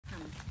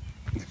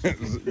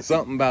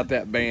Something about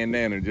that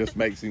bandana just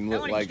makes him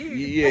look like,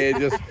 yeah,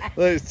 just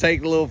let's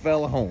take the little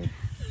fella home.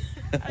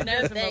 I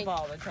dress him up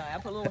all the time. I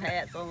put little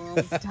hats on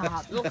them.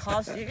 Stop. Little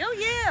costume. Oh,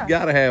 yeah.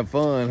 Gotta have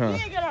fun, huh?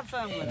 Yeah, gotta have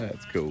fun with it.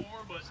 That's cool.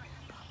 But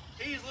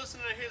he's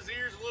listening to his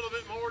ears a little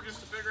bit more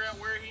just to figure out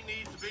where he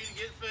needs to be to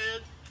get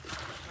fed.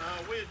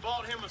 We had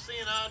bought him a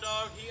CNI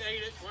dog. He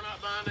ate it. We're not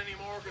buying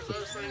anymore because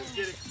those things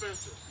get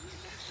expensive.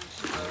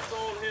 It's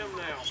on him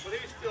now, but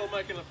he's still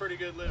making a pretty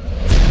good living.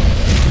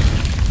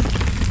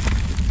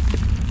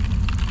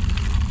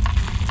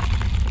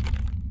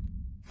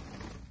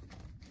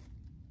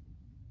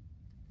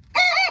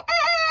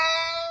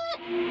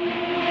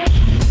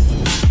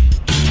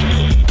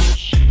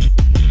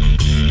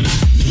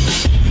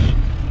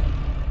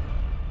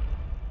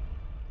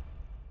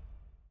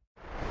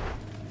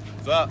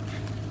 What's up?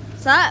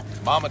 What's up?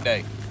 Mama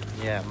Day.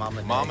 Yeah,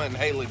 Mama and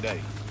Haley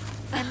Day.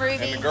 And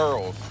Ruby. And the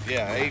girls.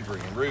 Yeah, Avery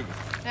and Ruby.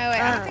 No, wait,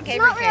 I don't think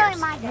Avery cares.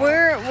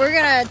 We're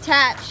gonna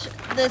attach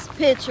this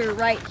picture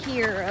right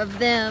here of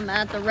them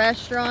at the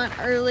restaurant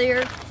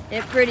earlier.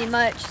 It pretty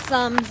much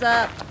sums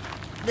up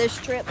this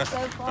trip so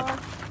far.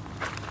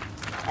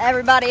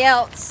 Everybody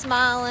else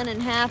smiling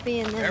and happy,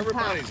 and then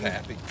everybody's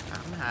happy.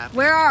 I'm happy.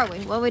 Where are we?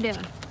 What are we doing?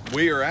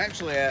 We are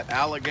actually at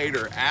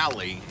Alligator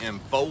Alley in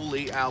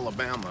Foley,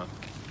 Alabama.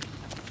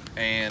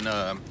 And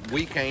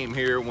we came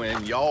here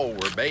when y'all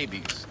were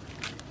babies.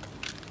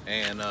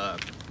 And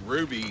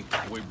Ruby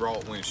we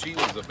brought when she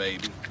was a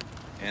baby.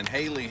 And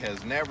Haley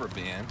has never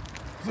been.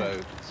 So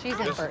she's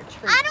in for a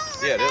treat. I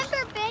don't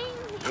remember being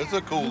here. It's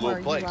a cool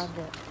little place.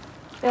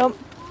 Yep.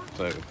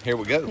 So here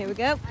we go. Here we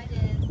go. I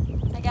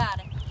did. I got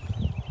it.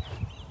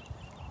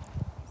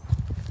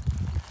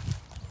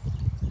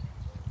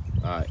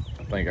 Alright,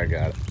 I think I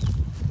got it.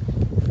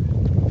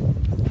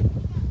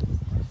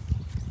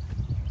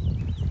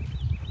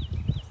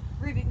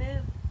 Ruby,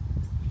 move.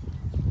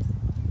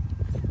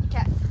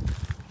 Okay.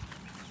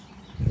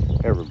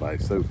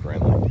 Everybody's so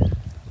friendly.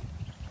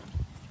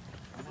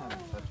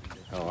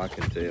 Oh, I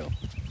can tell.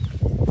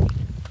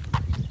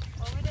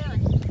 What are we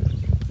doing?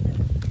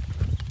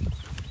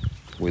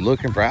 We're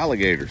looking for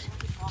alligators.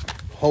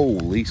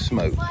 Holy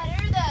smoke. What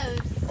are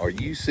those? Are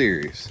you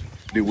serious?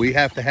 Do we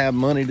have to have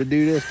money to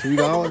do this?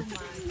 $2?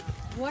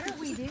 What are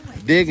we doing?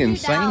 Digging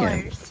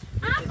sand.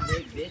 I would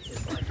like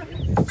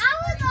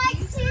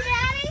to,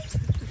 Daddy.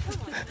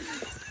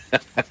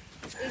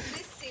 Is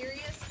this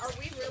serious? Are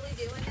we really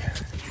doing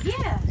it?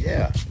 Yeah.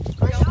 Yeah.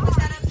 Don't put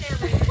that up there,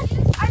 Ruby.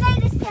 Are they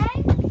the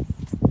same?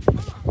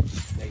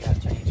 They got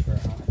change for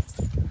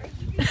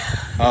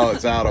 $100. Oh,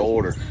 it's out of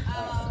order.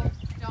 Oh,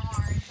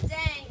 darn.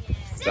 Dang it.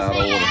 It's out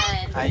of order.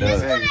 How It you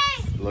does. doing?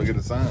 Look at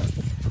the sign.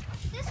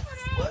 This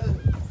one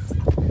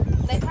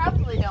ain't. They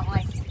probably don't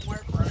like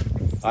work.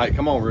 All right,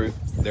 come on, Ruth.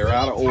 They're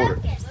out of order.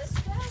 Let's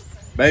go.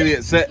 Baby,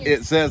 it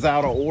says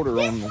out of order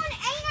This on one them.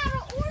 ain't out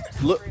of order.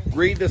 Look,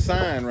 read the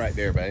sign right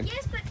there, babe.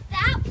 Yes, but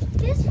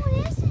this one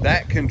isn't.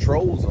 That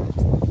controls them.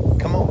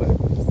 Come on, babe.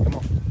 Come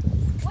on.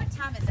 What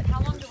time is it?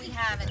 How long do we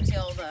have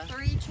until the...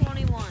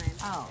 3:21.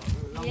 Oh,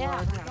 Lord. Yeah.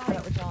 We're going to put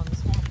up with y'all on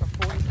this one for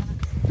 40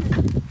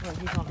 minutes? Well,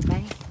 he's on a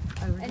bank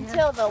over here.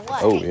 Until the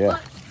what? Oh, yeah.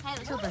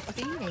 Until the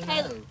feeding.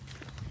 Haley.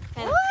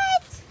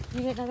 What? You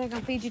didn't know they're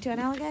going to feed you to an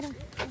alligator?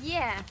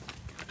 Yeah.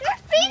 They're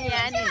feeding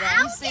Yeah, I it knew to that.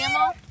 an You see them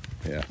all?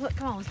 Yeah. Look,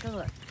 come on, let's go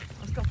look.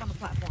 Let's go from the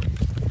platform.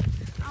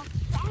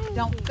 alligator.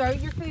 Don't throw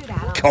your food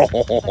at them.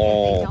 Oh,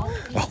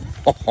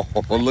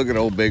 look at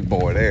old big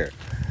boy there.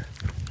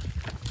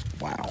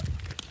 Wow.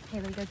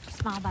 Haley, go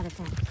smile by the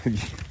phone. I'll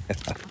get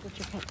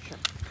your picture.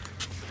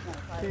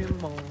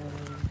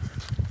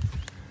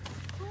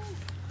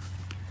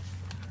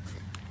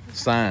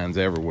 Signs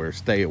everywhere.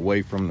 Stay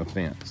away from the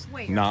fence.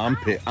 Wait, No, I'm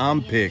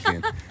signs?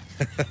 picking. Let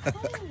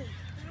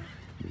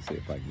me see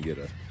if I can get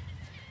a.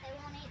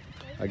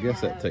 I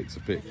guess that takes a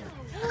picture.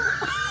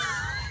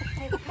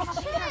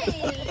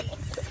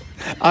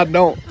 I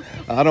don't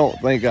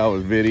think I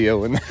was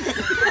videoing.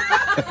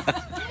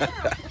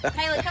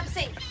 Haley, come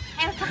see.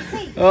 Haley, come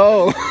see.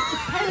 Oh,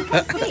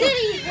 Haley, come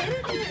see.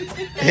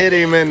 hit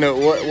him in the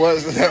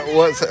what's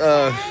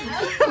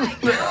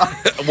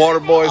water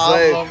boy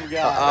say?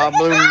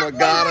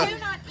 Oblongata. Do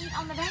not eat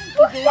on the bank,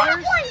 you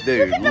goobers.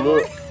 Dude,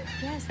 look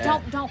Yes,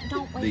 at don't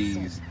waste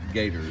these it.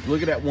 gators.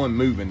 Look at that one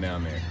moving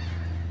down there.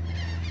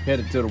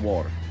 Headed to the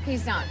water.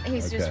 He's not.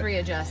 He's just Okay.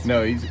 readjusting.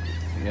 No, he's.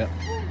 Yep.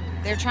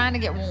 They're trying to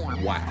get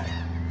warm. Wow.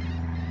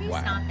 He's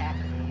Wow. not that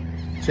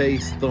big.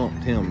 Chase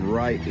thumped him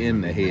right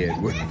in the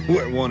head with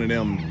one of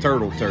them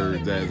turtle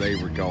turds, as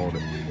Avery called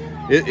it.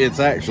 It's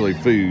actually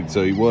food,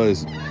 so he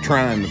was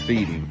trying to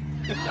feed him,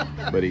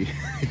 but he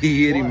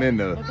hit him in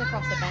the. Look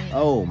across the bank.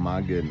 Oh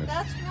my goodness!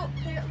 That's what.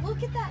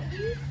 Look at that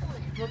huge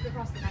one. Look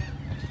across the bank.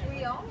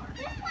 We are.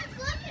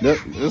 Look,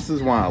 this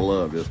is why I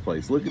love this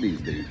place. Look at these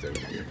dudes over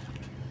here.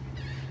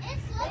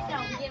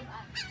 Don't give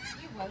up.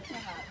 You woke him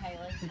up,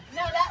 Haley.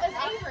 No, that was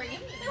Avery.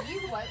 You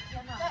woke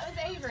him up. That was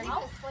Avery. He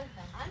was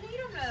sleeping. I need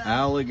him to.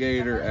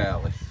 Alligator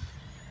Alley.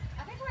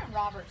 I think we're in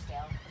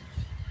Robertsdale.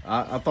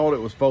 I thought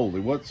it was Foley.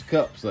 What's the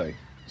cup say?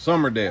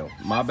 Summerdale.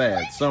 My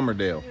bad.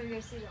 Summerdale.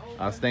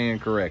 I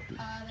stand corrected.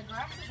 The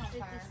grass is on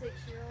fire.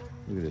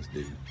 Look at this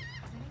dude.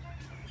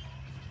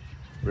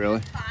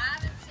 Really? 5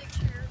 and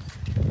 6 years.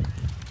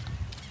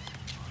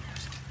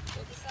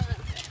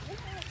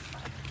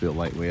 Feel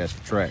like we at the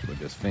track with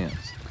this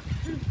fence.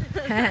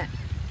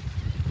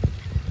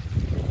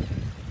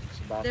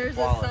 There's a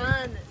sign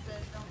that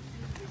says don't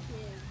feed your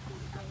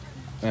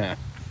kids. Yeah.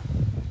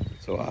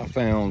 So I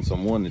found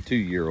some 1 to 2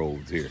 year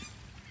olds here.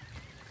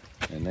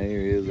 And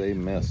there is a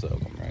mess of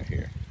them right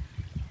here.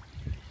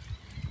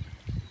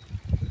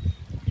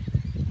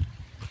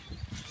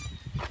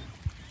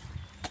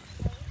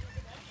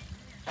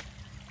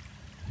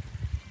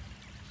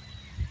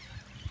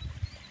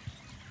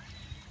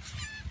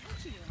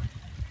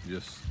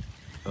 Just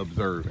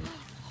observing.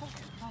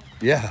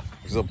 Yeah,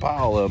 there's a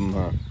pile of them,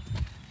 huh?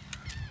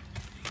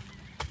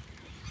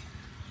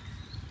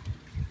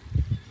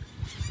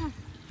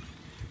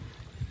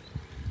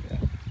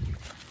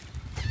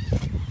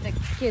 The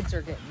kids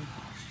are getting,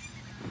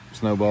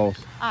 Snowballs.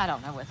 I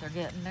don't know what they're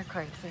getting. They're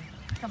crazy.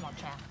 Come on,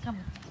 Chad. Come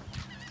on.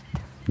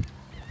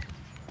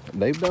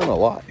 They've done a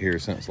lot here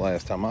since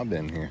last time I've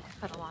been here.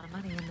 Put a lot of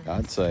money into this.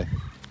 I'd say.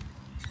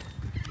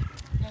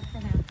 Good for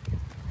them.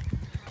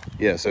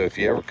 Yeah, so if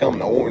you ever come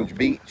to Orange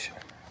Beach,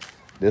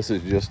 this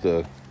is just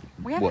a,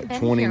 We haven't what, been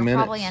 20 here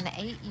minutes? probably in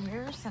 8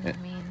 years, and I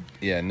mean,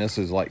 Yeah, and this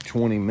is like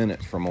 20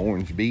 minutes from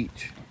Orange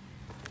Beach.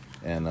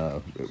 And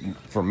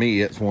for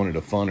me, it's one of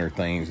the funner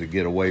things to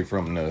get away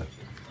from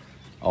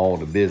all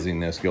the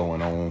busyness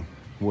going on.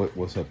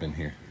 What's up in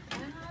here?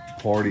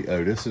 Party.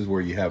 Oh, this is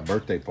where you have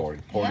birthday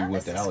party. Party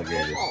with the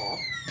alligators.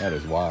 That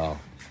is wild.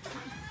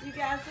 You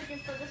guys looking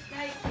for the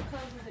snakes? It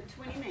closes in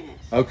 20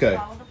 minutes. Okay.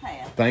 Follow the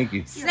path. Thank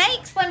you.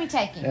 snakes. Let me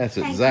take you. That's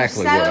Thank you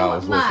exactly so what I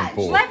was looking much.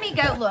 for. Let me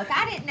go look.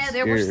 I didn't know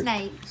there were Scared-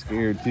 snakes.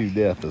 Scared to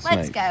death of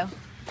Let's snakes. go.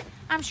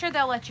 I'm sure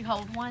they'll let you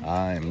hold one.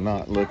 I am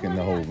not looking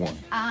to hold one.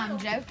 I'm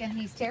joking.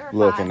 He's terrified.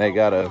 Look, and they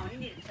got a You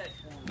need to touch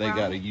one. they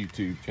got a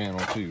YouTube channel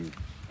too.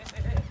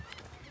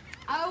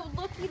 Oh,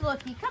 looky.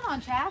 Come on,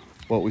 Chad.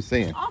 What we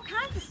seeing? All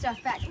kinds of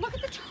stuff back. Look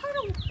at the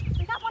turtle.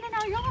 We got one in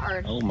our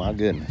yard. Oh my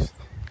goodness.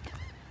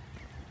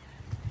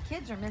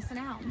 Kids are missing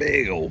out.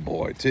 Big old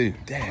boy too.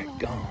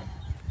 Daggone.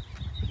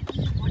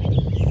 One of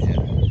these. Yeah.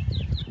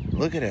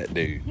 Look at that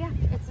dude. Yeah,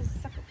 it's a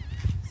sucker.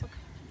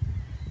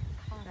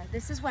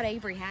 This is what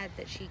Avery had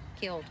that she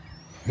killed.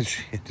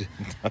 Shit,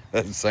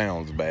 that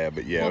sounds bad,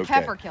 but yeah, Well, okay.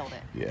 Pepper killed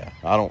it. Yeah,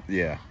 I don't.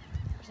 Yeah.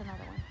 There's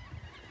another one.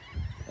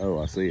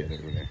 Oh, I see it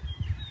over there.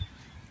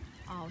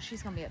 Oh,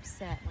 she's gonna be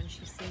upset when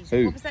she sees Who?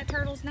 it. What was that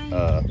turtle's name?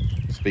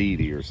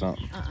 Speedy or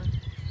something.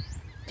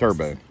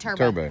 Turbo.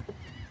 Turbo.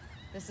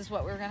 This is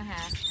what we're gonna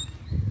have.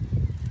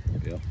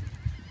 Yep.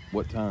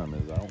 What time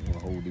is it? I don't want to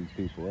hold these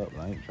people up.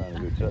 I ain't trying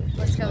to go touch.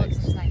 Let's go those look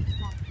at some snakes.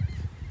 Come on.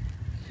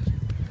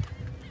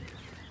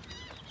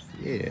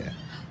 Yeah.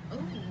 Ooh.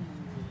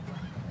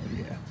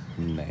 Yeah.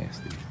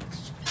 Nasty.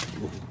 Oh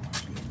my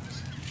goodness.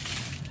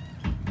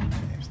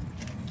 Nasty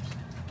things.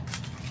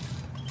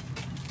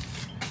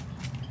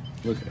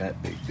 Look at that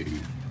big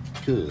dude.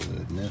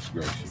 Goodness He's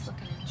gracious.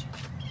 looking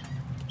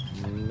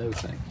at you. No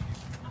thank you.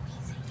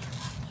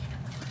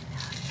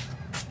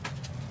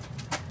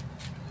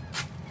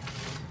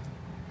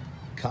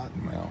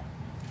 Cottonmouth.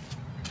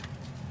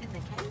 In the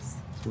case?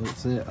 That's what it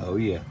said. Oh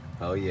yeah.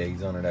 Oh yeah,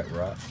 he's under that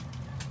rock.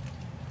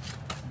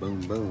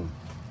 Boom, boom.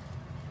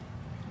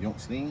 You don't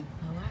see him?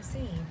 Oh, I see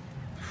him.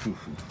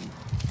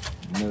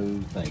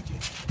 No, thank you.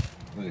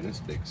 Look at this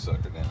big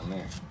sucker down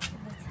there.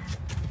 What's that?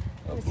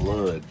 A What's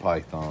blood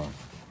python.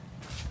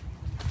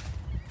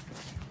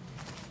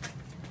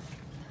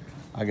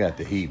 I got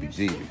the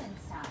heebie-jeebies.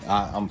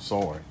 I'm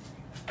sorry.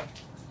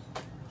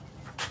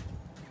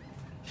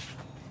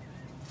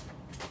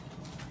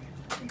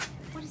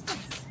 What is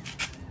this?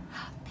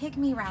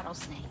 Pygmy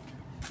rattlesnake.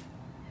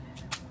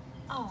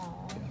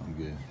 Oh, I'm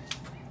good.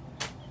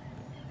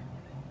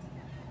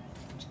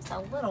 just a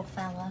little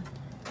fella.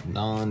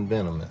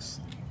 Non-venomous.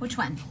 Which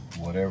one?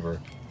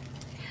 Whatever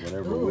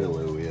Ooh.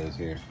 willow is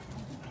here.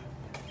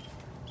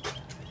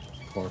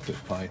 Carpet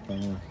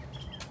python.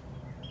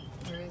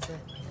 Where is it?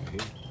 Right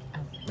here.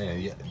 Oh.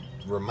 Man, yeah.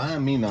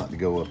 Remind me not to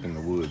go up in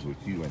the woods with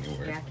you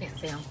anywhere. Yeah, I can't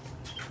see him.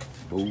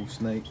 Bull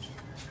snake.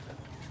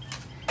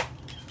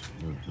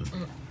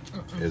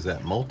 Is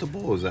that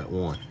multiple or is that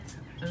one?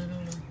 I don't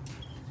know.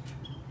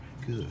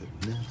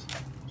 Goodness.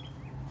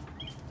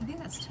 I think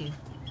that's 2.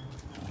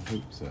 I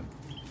hope so.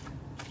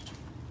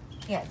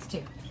 Yeah, it's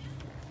 2.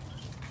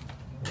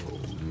 Oh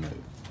no.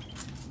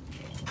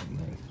 Oh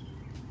no.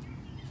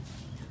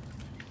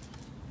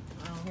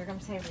 Oh, here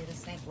comes Avery, the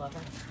snake lover.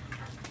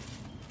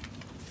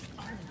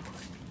 Oh,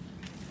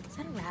 is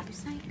that a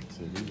rattlesnake? Yes,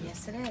 it is.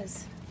 Yes, it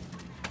is.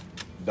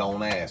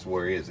 Don't ask,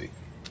 where is he?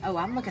 Oh,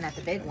 I'm looking at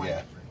the big one.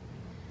 Yeah.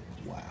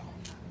 Wow.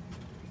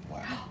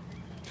 Wow.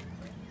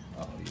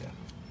 Oh yeah.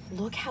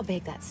 Look how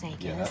big that snake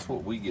Yeah, is. that's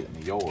what we get in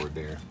the yard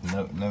there.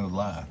 No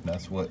lie.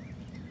 That's what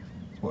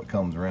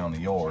comes around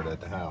the yard at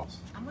the house.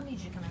 I'm gonna need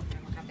you to come over here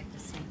and look how big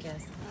this snake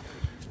is.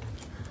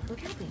 Look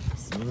how big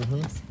this snake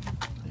Mhm. is.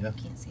 Yeah.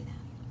 You can't see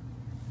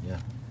that. Yeah.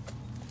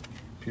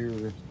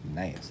 pure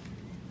nasty.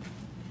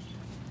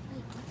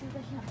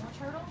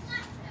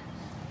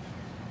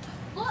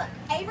 Look,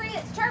 Avery,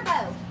 it's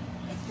Turbo.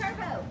 It's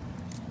Turbo.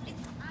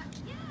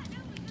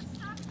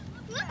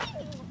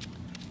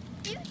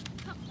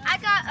 I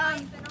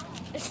got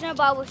a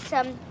snowball with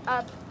some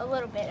a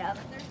little bit of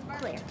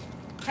clear.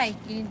 Hey,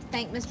 you need to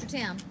thank Mr.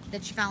 Tim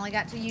that you finally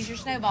got to use your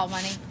snowball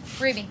money.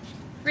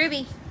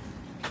 Ruby,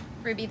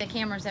 the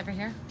camera's over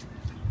here.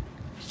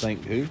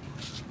 Think who?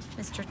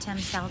 Mr. Tim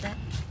Saldet.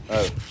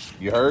 Oh,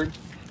 you heard?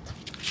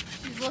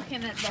 She's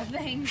looking at the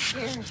thing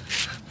scared.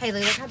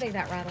 Haley, look how big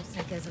that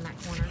rattlesnake is in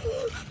that corner.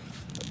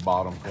 The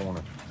bottom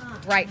corner.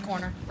 Right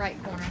corner.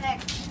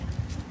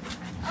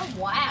 Oh,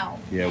 wow.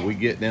 Yeah, we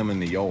get them in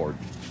the yard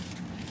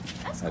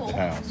That's at cool. the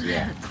house.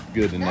 Yeah,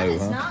 good to That know,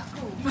 is huh? not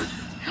cool.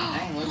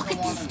 Look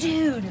at this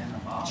dude.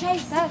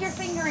 Chase, stick your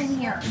finger in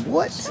here.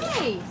 What? Chase.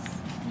 You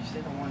see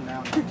the one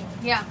down there?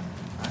 Yeah.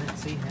 I didn't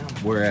see him.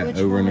 Where at?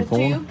 Over in the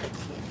corner?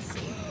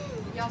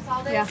 Y'all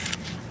saw this? Yeah.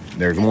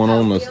 There's one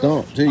on the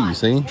stump too. You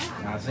see?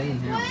 I seen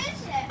him. What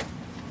is it?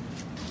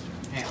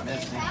 Can't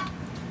miss him.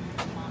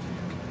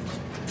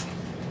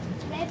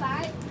 They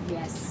bite.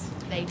 Yes,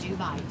 they do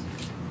bite.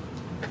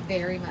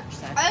 Very much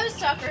so. Those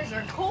suckers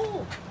are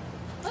cool.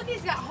 Look,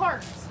 he's got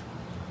hearts.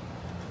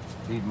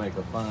 He'd make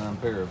a fine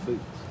pair of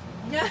boots.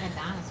 Like a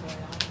dinosaur,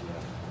 y'all.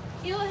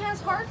 He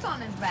has hearts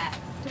on his back.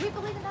 Do we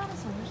believe in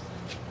dinosaurs?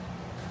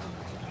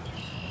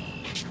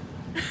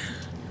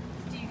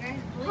 Do you guys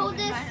believe Hold in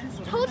this.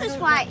 dinosaurs? Hold this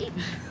white.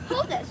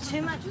 Hold this.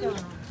 Too much going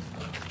on.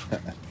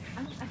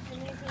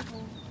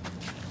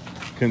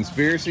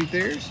 Conspiracy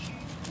theories?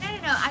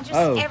 No. I just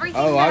Oh, everything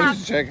I that was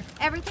just checking.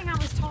 everything I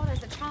was told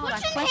as a child,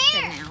 What's I in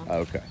question here? now.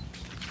 Okay.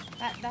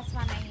 That's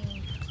my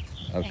main.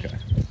 Okay.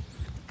 thing.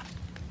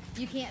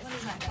 You can't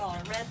see I call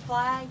it a red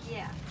flag.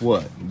 Yeah.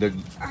 What? The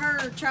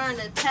Her trying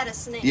to pet a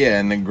snake. yeah,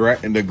 and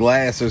the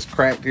glass is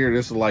cracked here.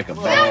 This is like a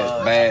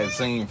bad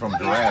scene from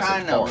Jurassic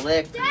Trying to Park.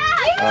 lick me.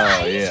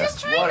 Oh He's yeah, just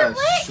trying What to a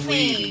lick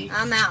me. sweetie.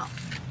 I'm out.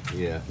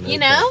 yeah. no You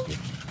know?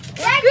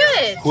 thank you.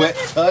 Good. Quit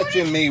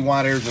touching me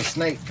while there's a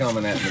snake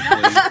coming at me,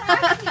 please.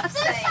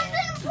 There's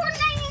something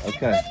important I need to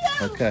Okay.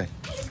 video. Okay.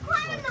 He's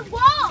climbing the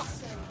wall.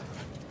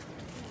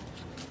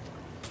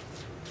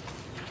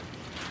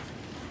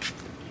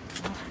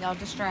 Y'all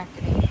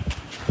distracted me.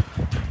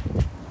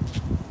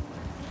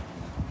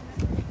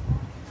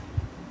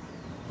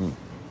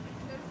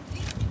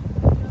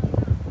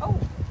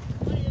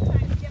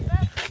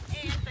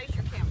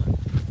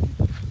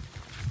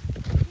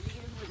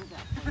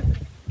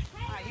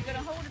 Alright, you're gonna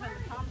hold him in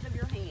the palms of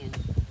your hand.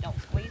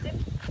 Don't squeeze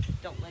him.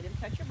 Don't let him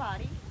touch your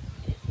body.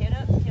 And his head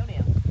up, tail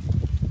down.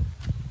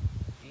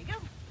 There you go.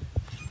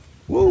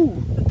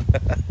 Woo.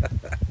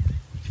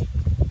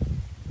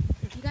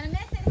 You're gonna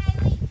miss it,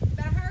 Haley. You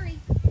better hurry.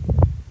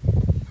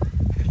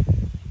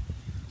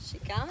 She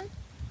coming?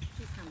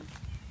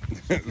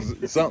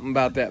 Something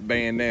about that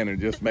bandana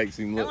just makes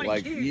him look Don't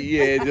like you?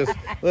 yeah. Just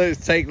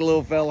let's take the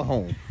little fella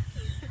home.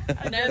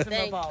 I know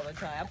them up all the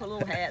time. I put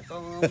little hats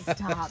on them.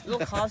 Stop.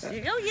 Little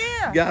costumes. Oh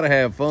yeah. Gotta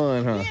have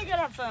fun, huh? Yeah, you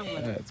gotta have fun with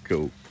it. That's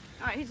cool.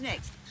 Alright, who's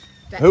next?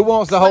 Who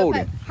wants to hold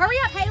him? Hurry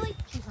up, Haley.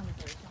 She's on the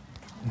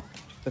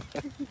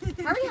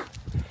three. Hurry up.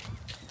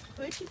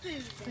 Put your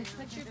food down.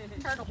 Put your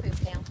turtle poop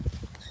down.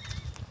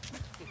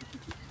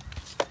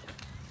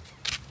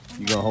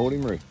 You gonna hold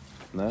him, Ruth?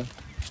 No.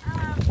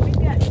 We've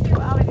got 2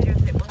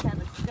 alligators that we're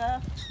having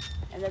stuffed,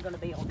 and they're gonna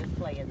be on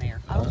display in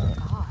there. Oh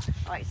gosh.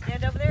 Alright,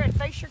 stand over there and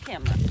face your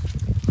camera.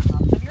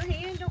 Palms of your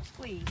hand, don't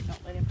squeeze.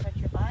 Don't let him touch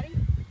your body.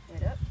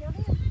 Head up, tail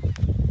down.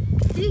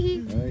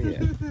 Oh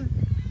yeah.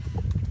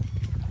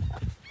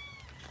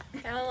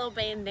 Got a little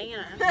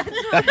bandana.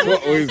 That's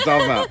what we was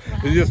talking about.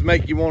 It just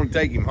make you want to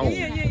take him home.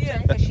 Yeah.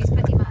 Because she's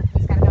putting him up.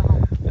 He's gotta go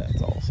home.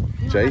 That's awesome.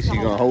 You don't Chase, have to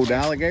you gonna hold the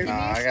alligator?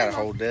 Nah, I gotta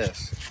hold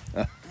this.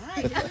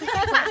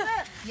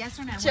 Yes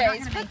or no? We're not Chase,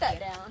 gonna put make that you.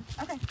 down.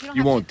 Okay. You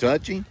You won't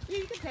touch him?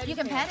 You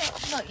can pet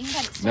it. Look, you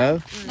can pet it. No.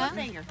 One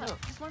finger.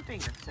 Look, just one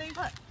finger. See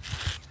what?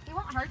 He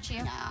won't hurt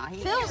you. Nah, he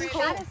Feels ain't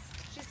cool. really-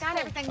 She's got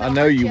everything. I that'll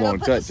know hurt you Don't won't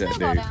put the touch that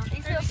snowball dude. down.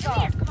 He feels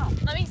soft. Come on,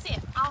 let me see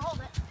it. I'll hold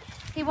it.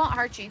 He won't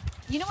hurt you.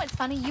 You know what's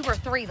funny? You were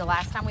 3 the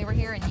last time we were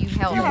here, and you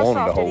held You him. how wanted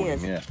to soft it hold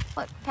is. him, yeah.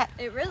 Look, pet.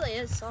 It really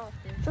is soft,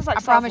 dude. Feels like I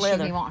soft promise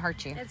leather. you, he won't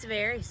hurt you. It's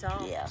very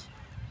soft. Yeah.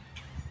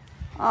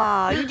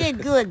 Aw, you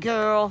did good,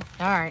 girl.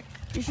 All right.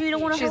 You sure you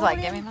don't want to She's hold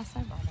like, give me him? my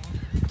snowball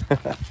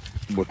down.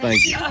 Well,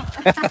 thank you.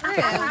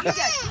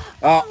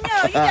 Oh,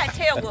 no, you got a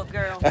tail whoop,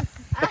 girl. Gotta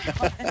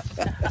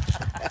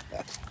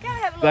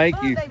have a little Thank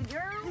fun, you. baby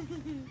girl.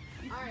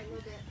 All right, a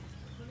little bit.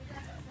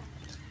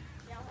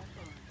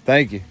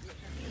 Thank you.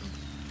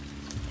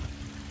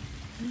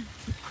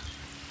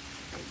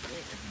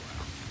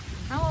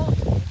 How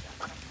old?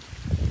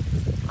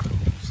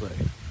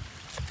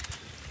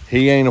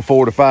 He ain't a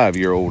 4 to 5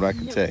 year old, I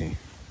can tell you.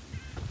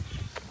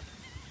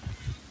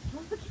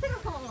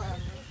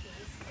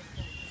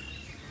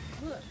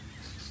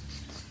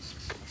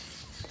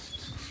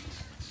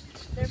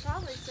 They're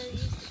probably so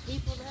used to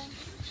people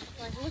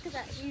though. Like, look at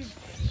that huge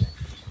person.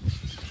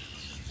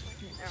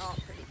 They're all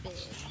pretty big.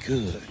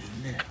 Good,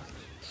 isn't it?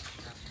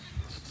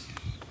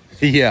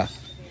 Yeah.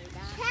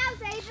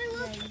 Cows, Avery,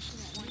 look.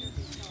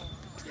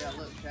 Yeah,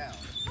 look, cow.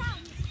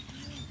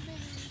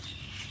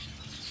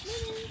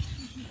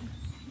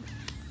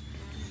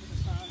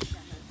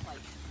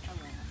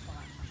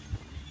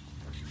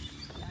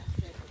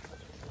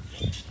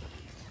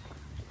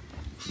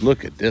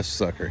 Look at this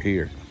sucker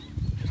here.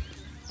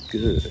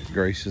 Good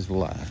gracious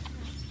alive.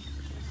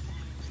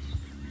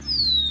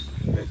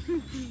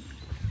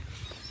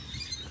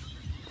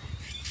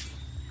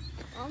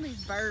 All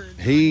these birds.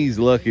 He's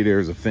lucky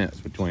there's a fence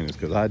between us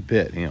because I'd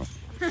pet him.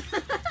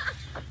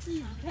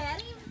 You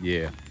pet him?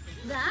 Yeah.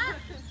 That?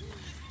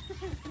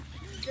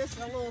 Just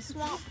a little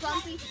swamp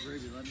puppy?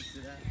 Ruby, let me see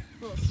that.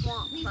 Little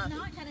swamp He's puppy.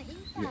 not gonna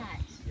eat that.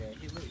 Yeah,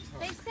 he looks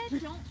They hungry.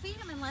 said don't feed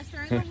them unless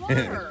they're in the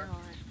water.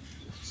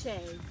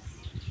 Chase.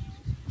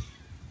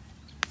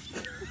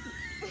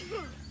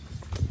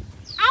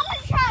 I want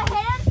to try to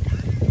hit him.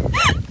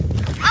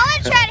 I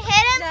want to try to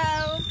hit him.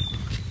 No.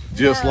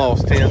 Just No.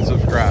 lost 10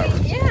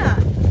 subscribers. Yeah.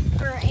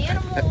 For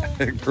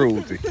animal.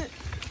 Cruelty.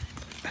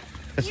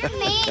 You're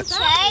mean, That's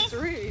Chase.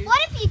 rude. What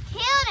if you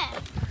killed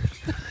him?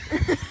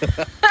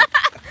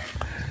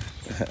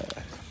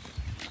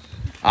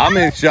 I'm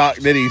in shock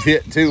that he's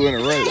hit 2 in a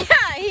row.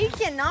 Yeah, he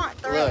cannot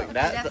throw. Look,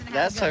 doesn't have a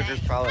that good sucker's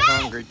name. probably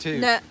hungry too.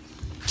 No.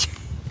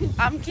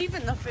 I'm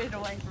keeping the food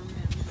away from him.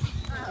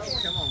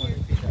 Come on, let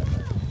me feed that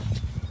dog.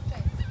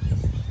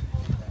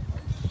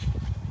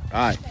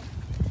 All right.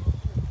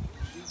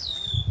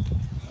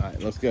 All right,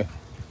 let's go. All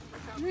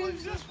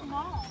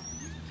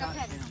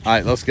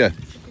right, let's go.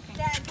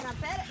 Dad, can I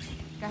pet it?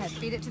 Go ahead,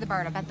 feed it to the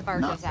bird. I bet the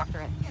bird goes after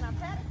it. Can I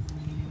pet it?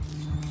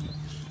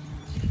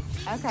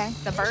 Okay,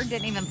 the bird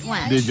didn't even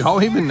flinch. Did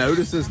y'all even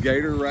notice this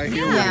gator right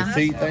here Yeah. with his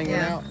teeth hanging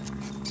Yeah. out?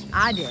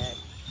 I did.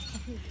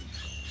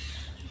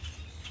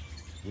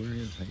 Where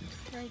is he?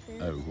 Right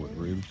there. Oh, what,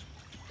 Ruby?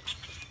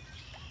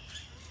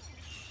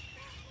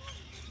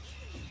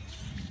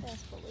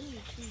 Best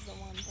believe she's the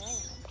one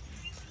throwing them.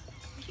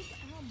 Look at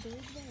how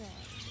big they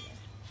are.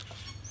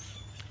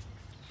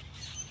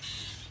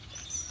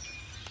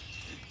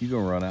 You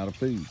gonna run out of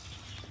food.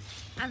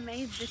 I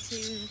made the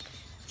two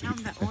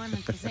jump at one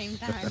at the same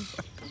time.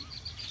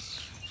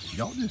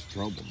 Y'all just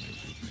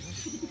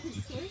troublemakers.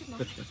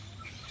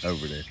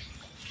 Over there.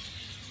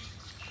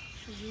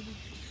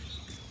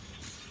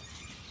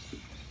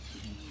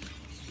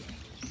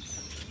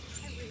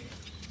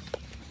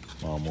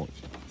 Mom wants.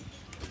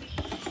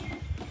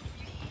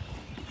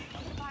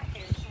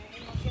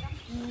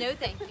 No,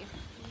 thank you.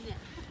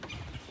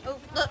 No. Oh,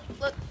 look,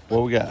 look.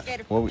 What we got?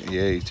 Gator.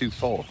 Yeah, he's too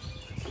far.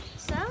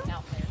 So? Out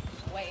there,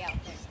 way out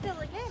there. Still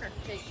a gator.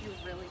 Because you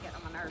really get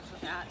on my nerves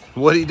with that.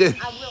 What'd he do?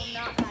 I will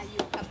not buy you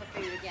a cup of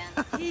food again.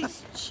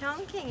 He's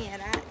chunking it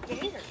at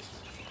gators.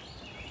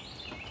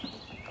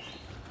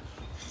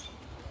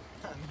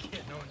 I'm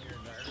getting on your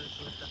nerves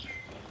with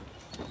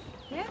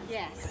that.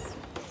 Yes.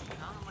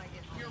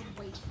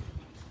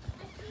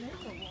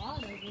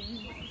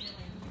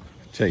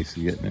 Chase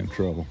is getting in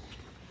trouble.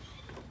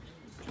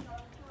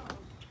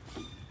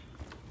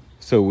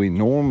 So we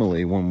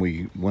normally,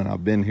 when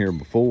I've been here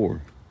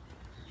before,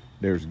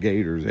 there's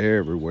gators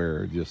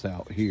everywhere just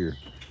out here.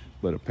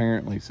 But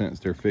apparently since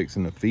they're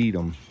fixing to feed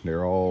them,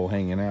 they're all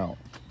hanging out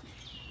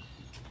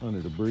under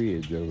the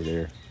bridge over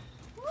there.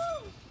 Woo!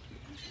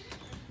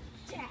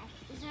 Dad,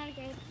 is that a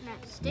gator? No,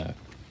 stick. No.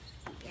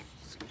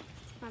 Yes.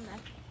 My bad.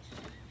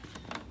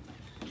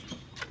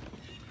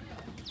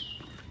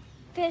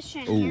 Fish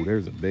in Oh, here.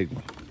 there's a big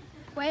one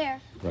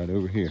Where? right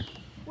over here.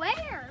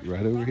 Where?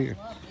 Right over here.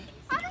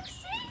 I don't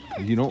see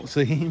it. You don't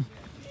see him?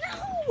 No,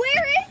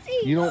 where is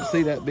he? You don't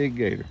see that big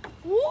gator.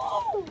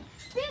 Whoa!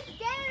 Big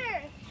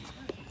gator.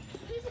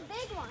 He's a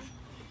big one.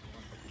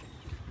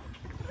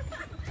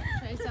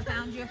 Chase, I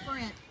found you a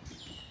friend.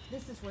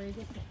 This is where he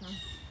gets it from.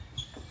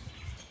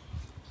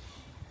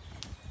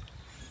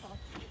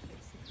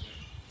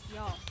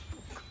 Y'all.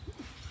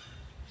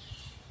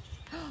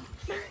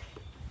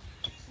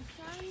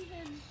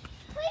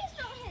 Please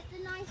don't hit the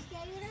nice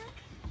gator.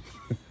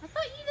 I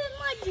thought you didn't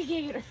like the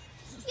gator.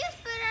 Yes,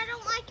 but I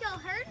don't like y'all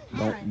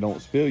hurting.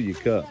 Don't spill your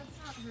cup.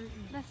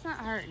 That's not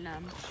hurting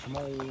them. Come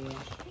on. You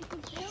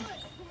can feel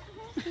it.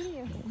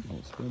 Video.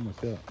 Don't spill my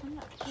cup. I'm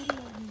not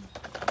videoing.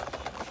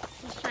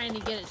 Just trying to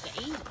get it to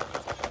eat.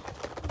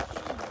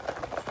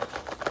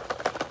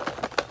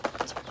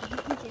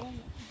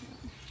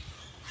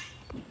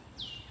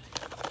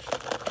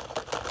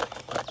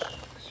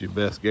 It's your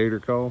best gator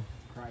call?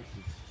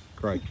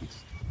 Crikey.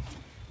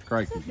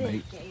 Crikey's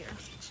mate. Gator.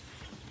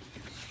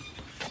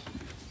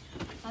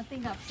 I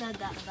think I've said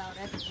that about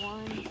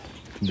everyone.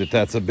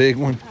 That's a big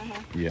one?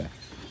 Uh-huh. Yeah.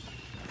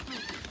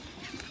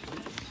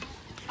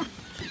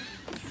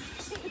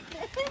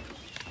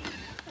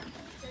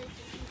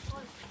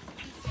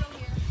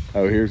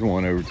 Oh, here's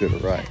one over to the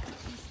right.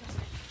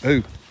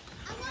 Ooh.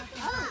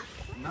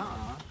 Nuh-uh.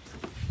 I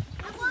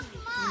want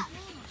them up.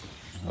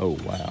 Oh,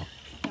 wow.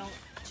 Don't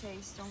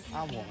chase, don't I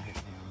won't hit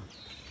him.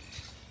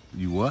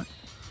 You what?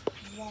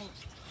 won't.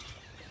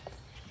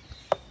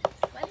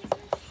 What is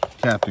this?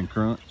 Captain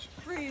Crunch.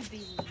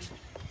 Ruby.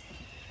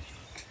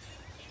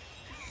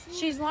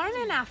 She's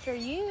learning after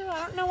you.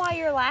 I don't know why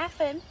you're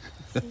laughing.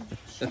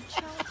 It's a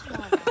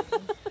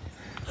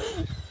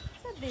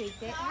big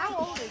dick. How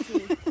old is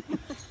he?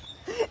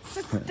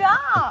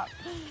 Stop!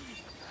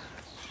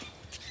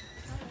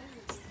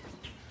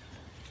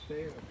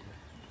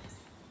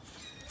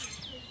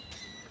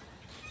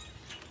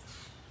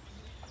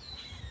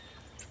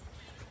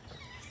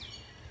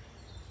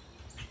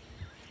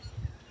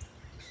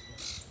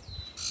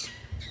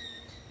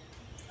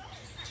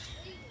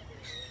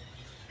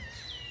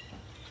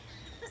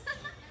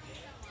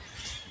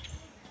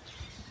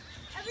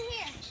 Over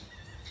here.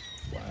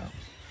 Wow.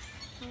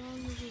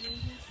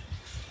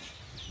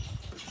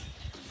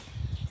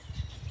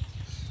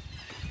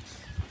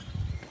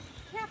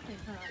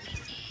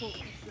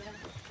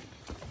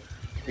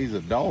 He's a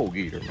dog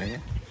eater,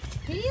 man.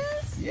 He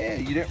is? Yeah,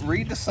 you didn't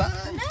read the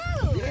sign?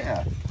 No.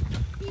 Yeah.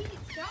 He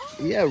eats dogs?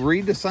 Yeah,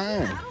 read the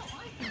sign. I don't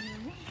like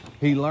him.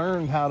 He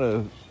learned how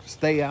to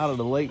stay out of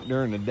the lake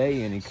during the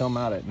day and he come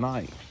out at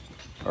night.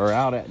 Or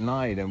out at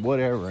night and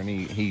whatever, and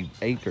he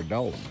ate their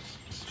dogs.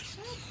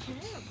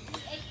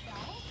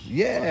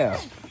 Yeah.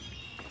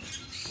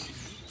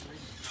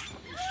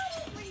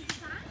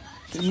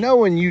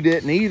 Knowing you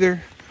didn't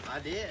either. I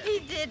did. He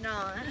did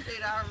not.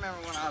 Dude, I remember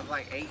when I was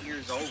like 8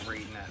 years old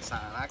reading that sign.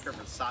 I could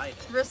recite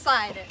it.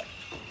 Recite it.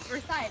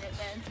 Recite it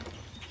then.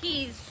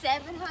 He's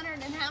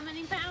 700 and how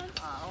many pounds?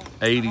 I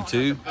don't 82. have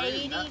to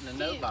prove nothing to 82.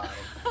 nobody.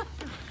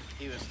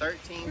 He was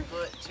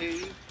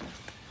 13'2",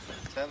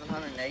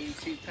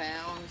 782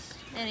 pounds,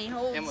 And he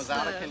holds and was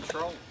out of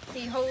control.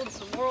 He holds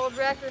the world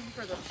record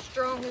for the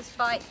strongest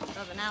bite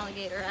of an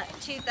alligator at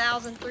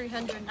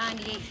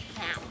 2,398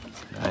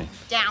 pounds. Hey,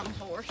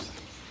 Downforce.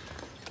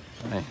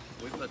 hey.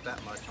 We put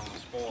that much on a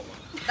spoiler.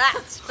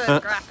 That's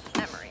photographic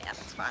memory at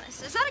its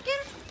finest. Is that a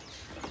gator?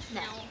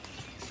 No.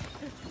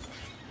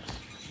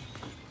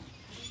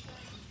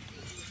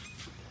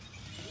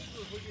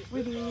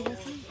 Where do you eat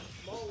this one?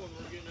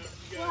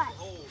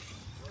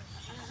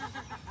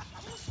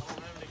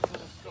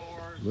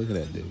 Look at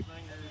that dude.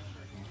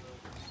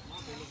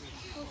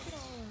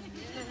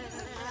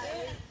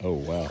 Oh,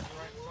 wow.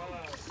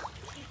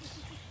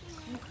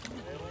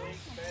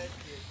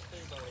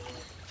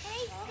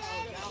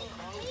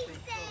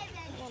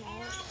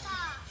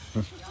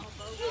 Look,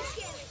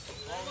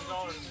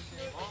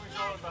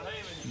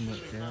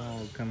 they're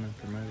all coming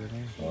from over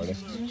there. Are they?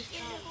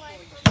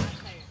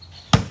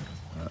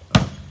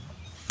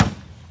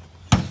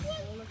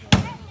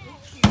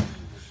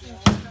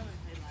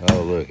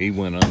 Oh, look, he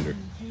went under.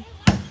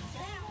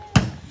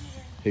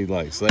 He's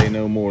like, say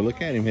no more.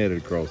 Look at him headed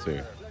across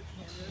there.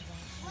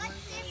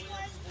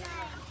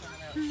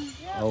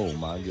 Oh,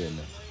 my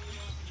goodness.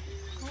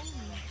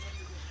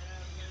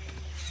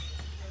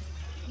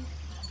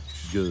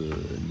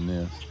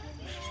 Goodness.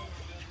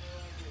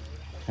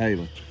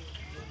 Haley.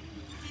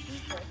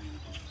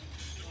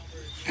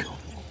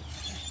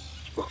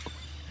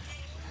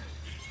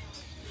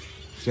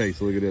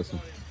 Chase, look at this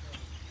one.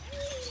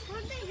 What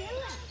are they doing?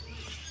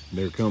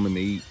 They're coming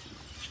to eat.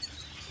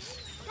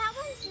 That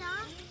one's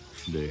not.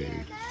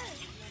 Dude.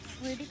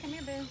 Ruby, come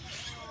here, boo.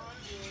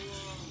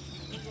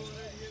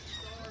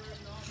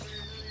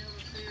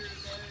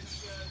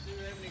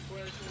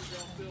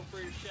 Feel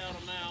free to shout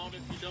them out.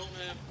 If you don't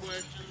have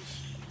questions,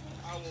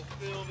 I will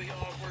fill the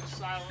awkward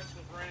silence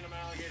with random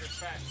alligator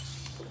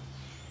facts.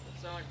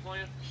 That sound like a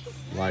plan?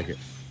 Like it.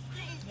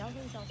 Y'all do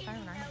y'all's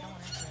phone. I don't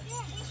want to.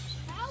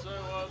 So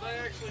they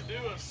actually do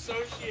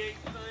associate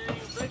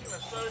things. They can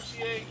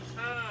associate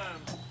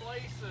times,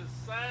 places,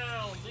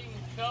 sounds, even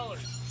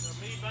colors. So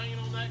me banging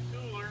on that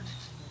cooler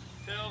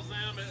tells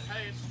them that,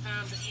 hey, it's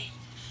time to eat.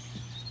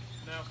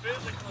 Now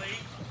physically,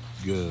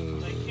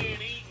 Good. they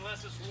can't eat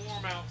unless it's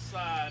warm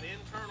outside.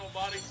 Internal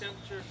body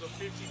temperatures of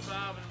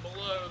 55 and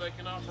below, they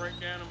cannot break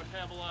down and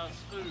metabolize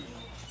food.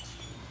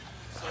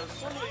 So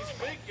some of these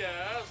big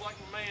guys, like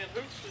my man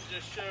Hoops that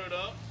just showed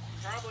up,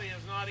 probably has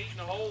not eaten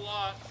a whole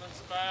lot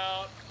since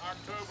about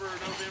October or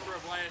November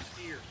of last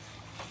year.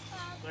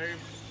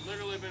 They've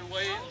literally been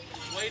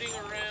waiting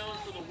around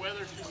for the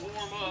weather to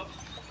warm up.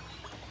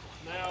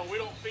 Now, we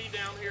don't feed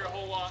down here a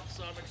whole lot,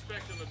 so I'm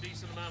expecting a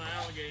decent amount of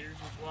alligators,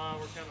 which is why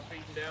we're kind of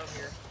feeding down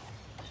here.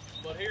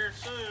 But here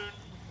soon,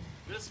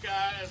 this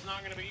guy is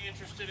not going to be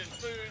interested in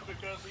food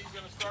because he's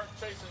going to start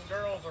chasing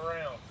girls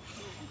around.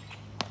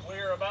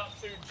 We're about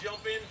to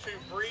jump into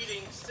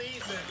breeding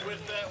season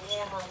with that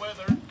warmer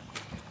weather.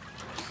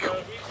 So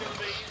he's going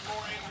to be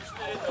more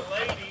interested in the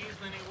ladies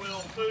than he will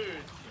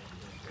food.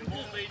 It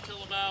won't be till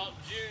about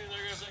June.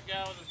 There goes that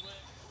guy with his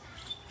leg.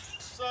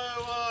 So,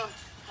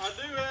 I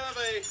do have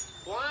a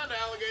blind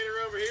alligator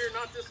over here,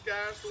 not this guy,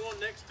 it's the one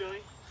next to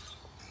him.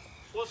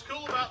 What's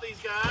cool about these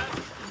guys,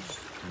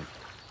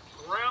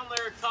 around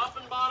their top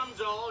and bottom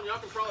jaw, and y'all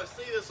can probably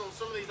see this on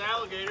some of these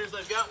alligators,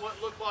 they've got what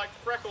look like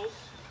freckles.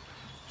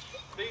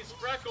 These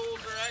freckles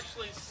are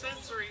actually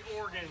sensory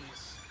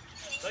organs.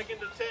 They can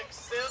detect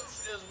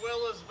scents as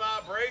well as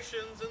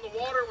vibrations in the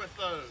water with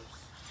those.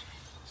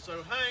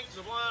 So Hank,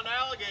 the blind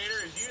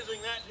alligator, is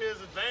using that to his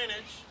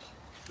advantage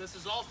This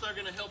is also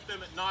going to help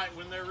them at night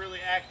when they're really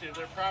active.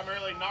 They're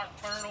primarily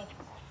nocturnal,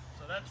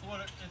 so that's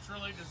what it's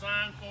really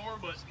designed for.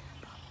 But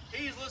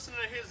he's listening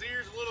to his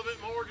ears a little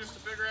bit more just to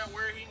figure out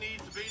where he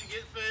needs to be to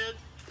get fed.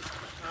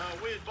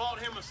 We had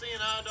bought him a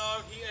CNI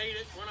dog. He ate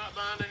it. We're not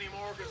buying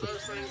anymore because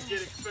those things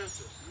get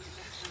expensive.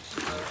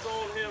 It's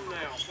on him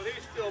now, but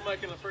he's still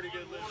making a pretty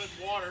good living. Wanted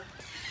water.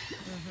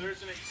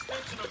 There's an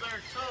extension of their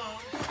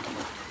tongue.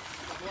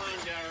 The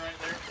blind guy right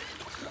there.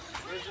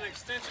 There's an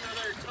extension of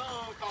their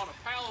tongue called a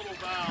palatal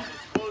valve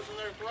that's closing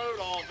their throat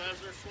off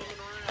as they're swimming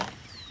around.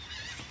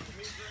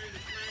 He's ready to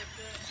smash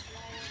that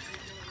swallow.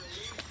 He's going to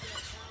release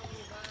that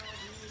palatal valve.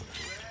 He needs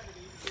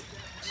gravity to get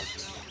that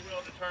push out.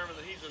 We'll determine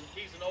that he's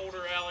an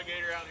older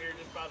alligator out here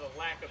just by the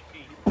lack of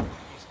teeth.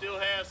 He still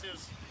has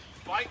his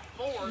bite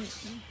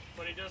force,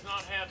 but he does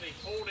not have the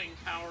holding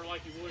power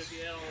like he would if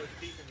he had all his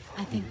teeth in his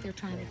I think they're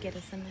trying to get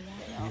us in the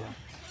water.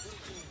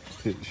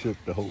 It shook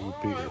the whole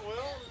pier.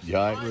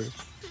 Giant River.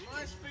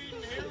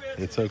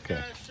 It's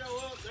okay.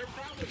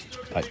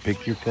 I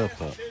pick your cup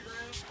up.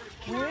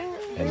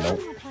 And don't.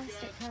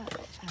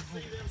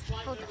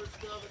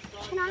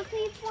 Can I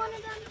please one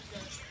of them?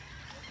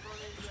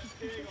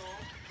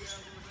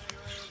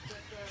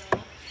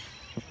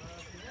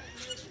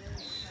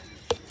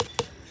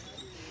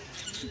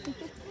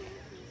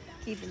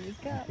 Keeping your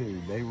cup.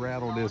 Dude, they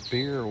rattled this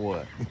pier or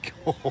what?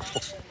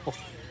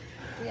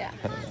 Yeah.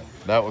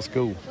 That was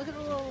cool. Look at the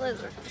little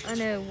lizard. I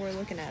know we're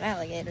looking at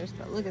alligators,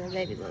 but look at the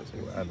baby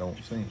lizard. I don't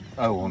see him.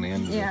 Oh, on the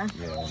end of the, Yeah. on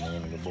the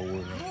end of the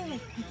board.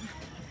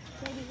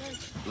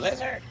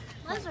 Lizard.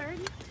 Lizard.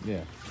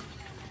 Yeah.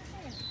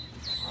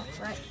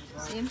 Right.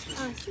 See him?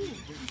 Oh, I see him.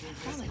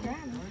 Probably grab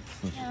him.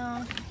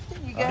 No.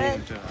 You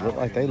good? Look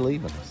like they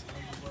leaving us.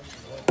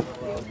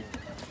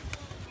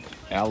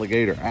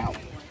 Alligator out.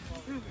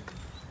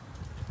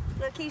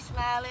 Look, he's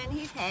smiling.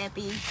 He's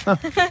happy.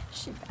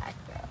 She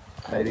backed up.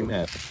 Made him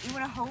happy. You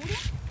want to hold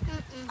him?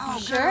 Oh,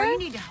 Sure. girl, you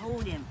need to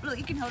hold him. Look,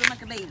 you can hold him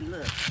like a baby.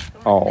 Look.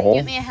 Oh.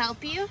 Want me to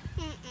help you?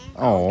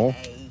 Oh.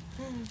 Okay.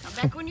 Come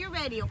back when you're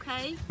ready,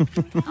 okay?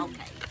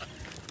 Okay.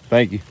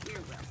 Thank you. You're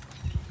welcome.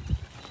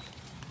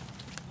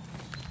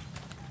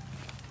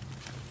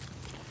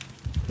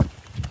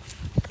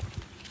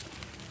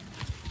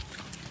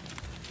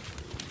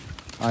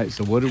 All right,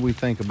 so what did we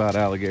think about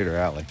Alligator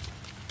Alley?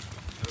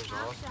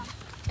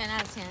 10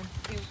 out of 10.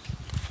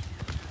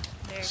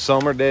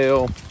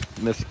 Somerdale,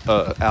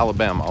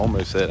 Alabama. I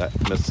almost said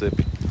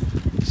Mississippi.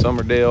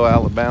 Somerdale,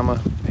 Alabama.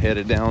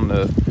 Headed down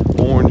to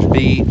Orange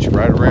Beach,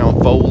 right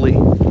around Foley.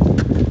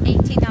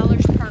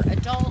 $18 per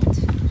adult,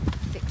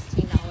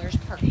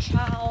 $16 per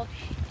child,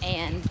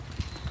 and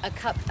a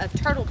cup of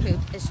turtle poop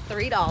is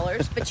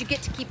 $3, but you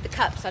get to keep the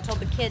cups. So I told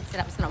the kids that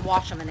I was going to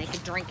wash them and they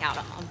could drink out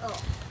of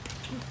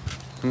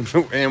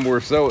them. And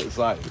we're so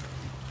excited.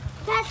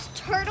 That's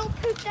turtle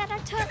poop that I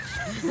touched.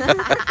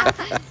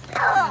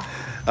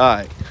 All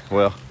right,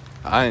 well,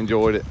 I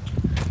enjoyed it.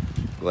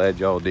 Glad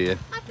y'all did.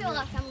 I feel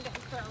like I'm gonna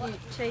throw up.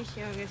 Chase,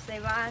 you want to say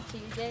bye to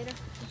you, Jada?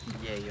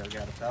 Yeah, y'all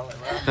got a pellet,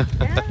 right?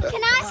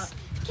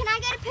 Can I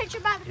get a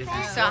picture by the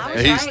fence? So I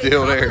was He's right.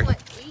 still there. What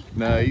to eat.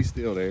 No, he's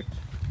still there.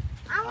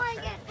 I want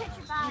to get a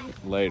picture by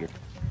Later.